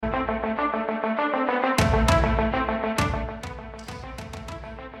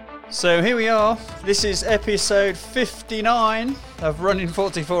So here we are. This is episode 59 of Running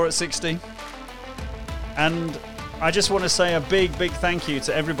 44 at 60. And I just want to say a big thank you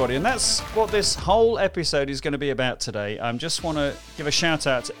to everybody. And that's what this whole episode is going to be about today. I just want to give a shout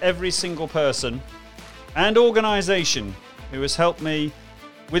out to every single person and organisation who has helped me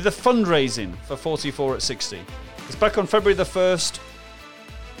with the fundraising for 44 at 60. It's back on February the 1st.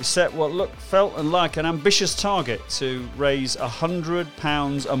 We set what felt and like an ambitious target to raise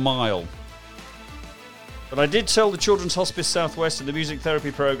 £100 a mile. But I did tell the Children's Hospice South West and the music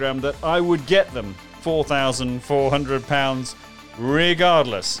therapy programme that I would get them £4,400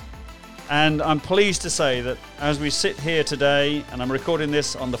 regardless. And I'm pleased to say that as we sit here today, and I'm recording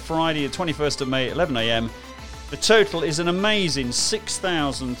this on the Friday, the 21st of May at 11 a.m, the total is an amazing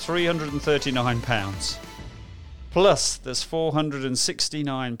 £6,339. Plus, there's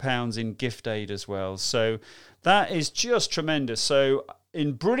 £469 in gift aid as well. So that is just tremendous. So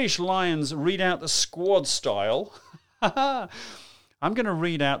in British Lions Read Out the Squad style, I'm going to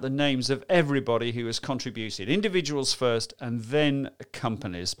read out the names of everybody who has contributed. Individuals first and then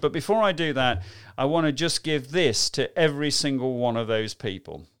companies. But before I do that, I want to just give this to every single one of those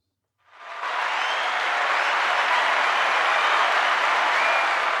people.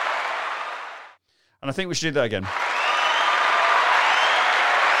 And I think we should do that again.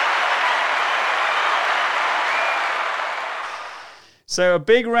 So a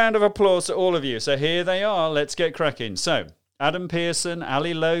big round of applause to all of you. So here they are. Let's get cracking. So Adam Pearson,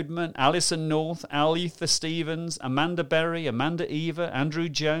 Ali Lodeman, Alison North, Aletha Stevens, Amanda Berry, Amanda Eva, Andrew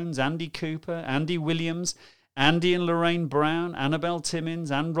Jones, Andy Cooper, Andy Williams, Andy and Lorraine Brown, Annabelle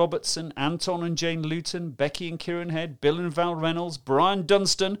Timmins, Anne Robertson, Anton and Jane Luton, Becky and Kieran Head, Bill and Val Reynolds, Brian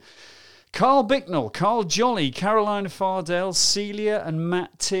Dunstan, Carl Bicknell, Carl Jolly, Caroline Fardell, Celia and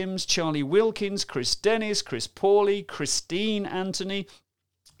Matt Timms, Charlie Wilkins, Chris Dennis, Chris Pawley, Christine Anthony,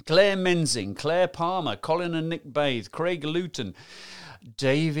 Claire Menzing, Claire Palmer, Colin and Nick Bath, Craig Luton,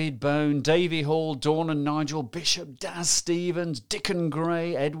 David Bone, Davey Hall, Dawn and Nigel Bishop, Daz Stevens, Dickon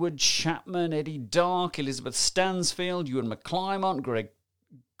Gray, Edward Chapman, Eddie Dark, Elizabeth Stansfield, Ewan McClymont,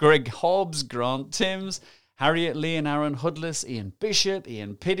 Greg Hobbs, Grant Timms, Harriet Lee and Aaron Hudless, Ian Bishop,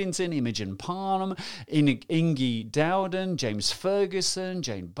 Ian Piddington, Imogen Parnham, Ingy Dowden, James Ferguson,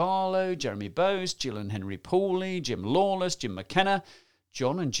 Jane Barlow, Jeremy Bose, Jill and Henry Pooley, Jim Lawless, Jim McKenna,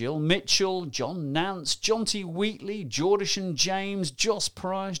 John and Jill Mitchell, John Nance, John T. Wheatley, Jordish and James, Joss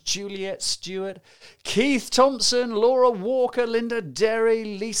Price, Juliet Stewart, Keith Thompson, Laura Walker, Linda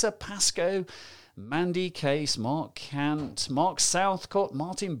Derry, Lisa Pascoe, Mandy Case, Mark Cant, Mark Southcott,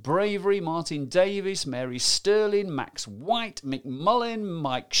 Martin Bravery, Martin Davis, Mary Sterling, Max White, Mick Mullin,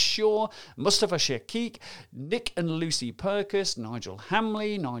 Mike Shaw, Mustafa Shakik, Nick and Lucy Perkis, Nigel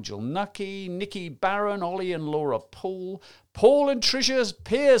Hamley, Nigel Nucky, Nikki Barron, Ollie and Laura Poole, Paul and Tricia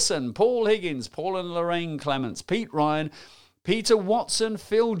Pearson, Paul Higgins, Paul and Lorraine Clements, Pete Ryan, Peter Watson,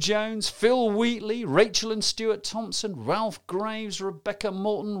 Phil Jones, Phil Wheatley, Rachel and Stuart Thompson, Ralph Graves, Rebecca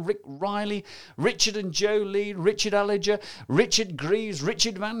Morton, Rick Riley, Richard and Joe Lee, Richard Alliger, Richard Greaves,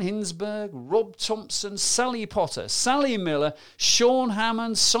 Richard Van Hinsberg, Rob Thompson, Sally Potter, Sally Miller, Sean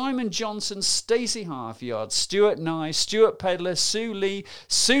Hammond, Simon Johnson, Stacey Halfyard, Stuart Nye, Stuart Pedler, Sue Lee,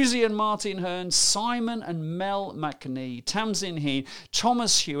 Susie and Martin Hearn, Simon and Mel McNee, Tamsin Heen,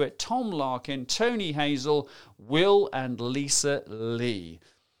 Thomas Hewitt, Tom Larkin, Tony Hazel, Will and Lisa Lee.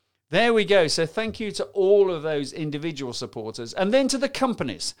 There we go. So thank you to all of those individual supporters. And then to the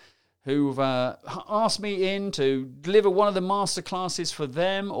companies who've asked me in to deliver one of the masterclasses for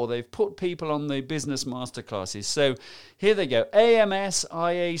them, or they've put people on the business masterclasses. So here they go. AMS,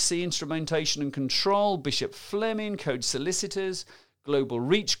 IAC, Instrumentation and Control, Bishop Fleming, Code Solicitors, Global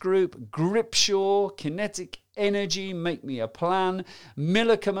Reach Group, Gripshaw, Kinetic Energy, Make Me a Plan,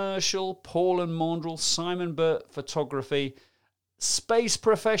 Miller Commercial, Paul and Maundrell, Simon Burt Photography, Space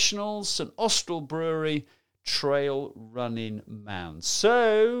Professionals, St Austral Brewery, Trail Running Mound.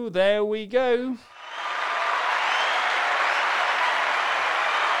 So there we go.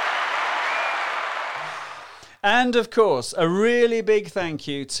 And of course, a really big thank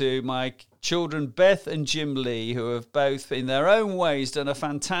you to my children Beth and Jim Lee, who have both in their own ways done a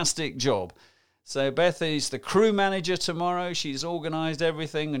fantastic job. So Beth is the crew manager tomorrow. She's organised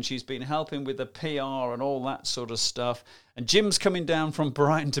everything and she's been helping with the PR and all that sort of stuff. And Jim's coming down from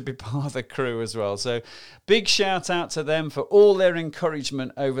Brighton to be part of the crew as well. So big shout out to them for all their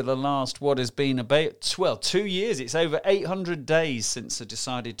encouragement over the last, what has been about, 2 years. It's over 800 days since I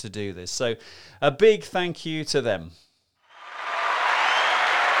decided to do this. So a big thank you to them.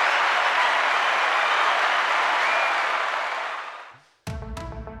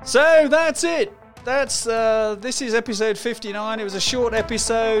 So that's it. this is episode 59. It was a short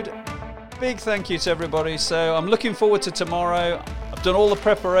episode. Big thank you to everybody. So I'm looking forward to tomorrow. I've done all the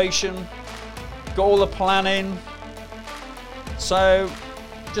preparation, got all the planning. So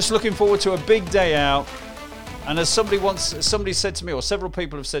just looking forward to a big day out. And as somebody said to me, or several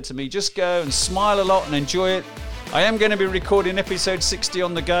people have said to me, just go and smile a lot and enjoy it. I am going to be recording episode 60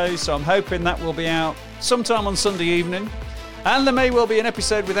 on the go, so I'm hoping that will be out sometime on Sunday evening. And there may well be an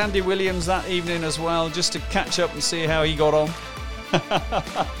episode with Andy Williams that evening as well, just to catch up and see how he got on.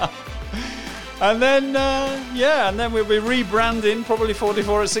 And then, and then we'll be rebranding, probably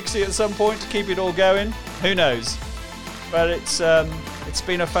 44 or 60 at some point to keep it all going. Who knows? But it's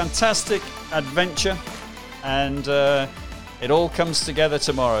been a fantastic adventure, and it all comes together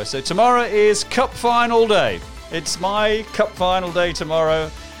tomorrow. So tomorrow is Cup Final Day. It's my Cup Final Day tomorrow.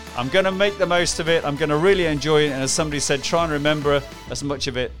 I'm going to make the most of it. I'm going to really enjoy it. And as somebody said, try and remember as much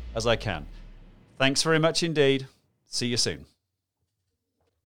of it as I can. Thanks very much indeed. See you soon.